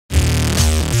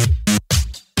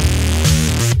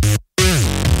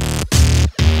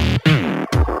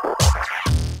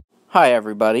Hi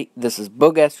everybody, this is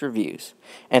Boogess Reviews,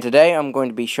 and today I'm going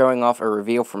to be showing off a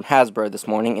reveal from Hasbro this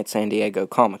morning at San Diego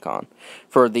Comic-Con.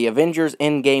 For the Avengers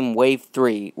Endgame Wave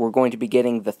 3, we're going to be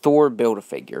getting the Thor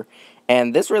Build-A-Figure,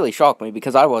 and this really shocked me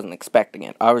because I wasn't expecting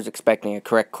it. I was expecting a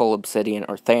correct Cole Obsidian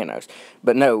or Thanos,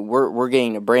 but no, we're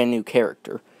getting a brand new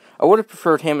character. I would have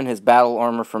preferred him in his battle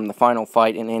armor from the final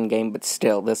fight in Endgame, but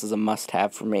still, this is a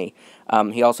must-have for me.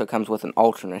 He also comes with an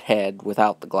alternate head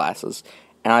without the glasses,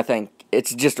 and I think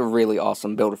it's just a really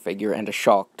awesome Build-A-Figure and a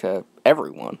shock to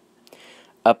everyone.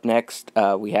 Up next,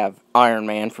 we have Iron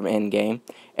Man from Endgame.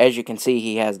 As you can see,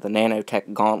 he has the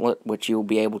nanotech gauntlet, which you'll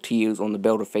be able to use on the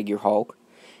Build-A-Figure Hulk,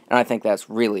 and I think that's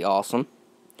really awesome.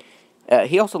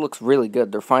 He also looks really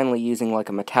good. They're finally using like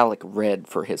a metallic red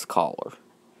for his collar.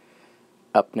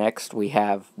 Up next, we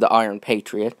have the Iron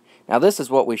Patriot. Now, this is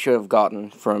what we should have gotten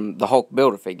from the Hulk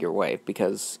Build-A-Figure wave,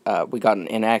 because we got an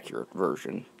inaccurate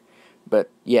version. But,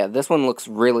 yeah, this one looks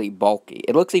really bulky.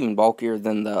 It looks even bulkier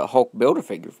than the Hulk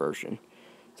Build-A-Figure version.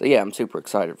 So, yeah, I'm super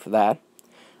excited for that.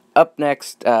 Up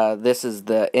next, this is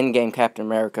the Endgame Captain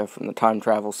America from the time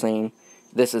travel scene.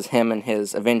 This is him in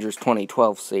his Avengers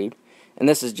 2012 suit. And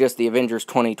this is just the Avengers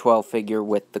 2012 figure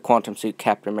with the Quantum Suit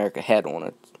Captain America head on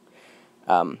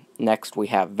it. Next, we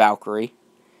have Valkyrie.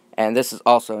 And this is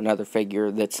also another figure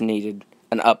that's needed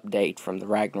an update from the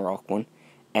Ragnarok one.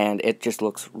 And it just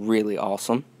looks really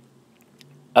awesome.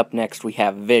 Up next, we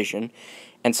have Vision,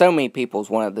 and so many people's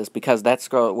wanted this because that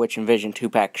Scarlet Witch and Vision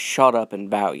 2-pack shot up in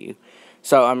value.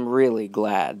 So I'm really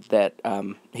glad that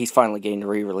he's finally getting a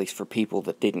re-release for people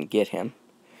that didn't get him.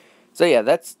 So yeah,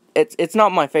 it's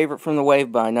not my favorite from the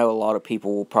wave, but I know a lot of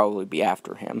people will probably be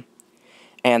after him.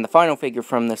 And the final figure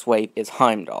from this wave is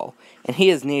Heimdall, and he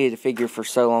has needed a figure for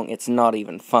so long it's not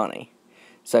even funny.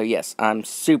 So yes, I'm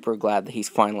super glad that he's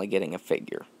finally getting a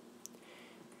figure.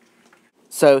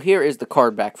 So here is the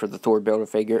card back for the Thor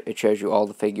Build-A-Figure. It shows you all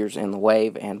the figures in the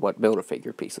wave and what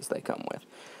Build-A-Figure pieces they come with.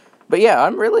 But yeah,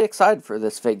 I'm really excited for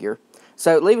this figure.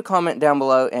 So leave a comment down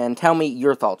below and tell me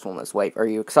your thoughts on this wave. Are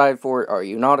you excited for it? Are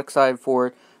you not excited for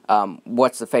it?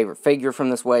 What's the favorite figure from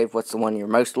this wave? What's the one you're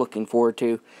most looking forward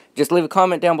to? Just leave a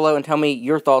comment down below and tell me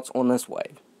your thoughts on this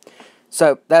wave.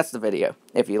 So that's the video.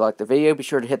 If you liked the video, be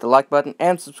sure to hit the like button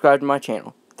and subscribe to my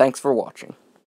channel. Thanks for watching.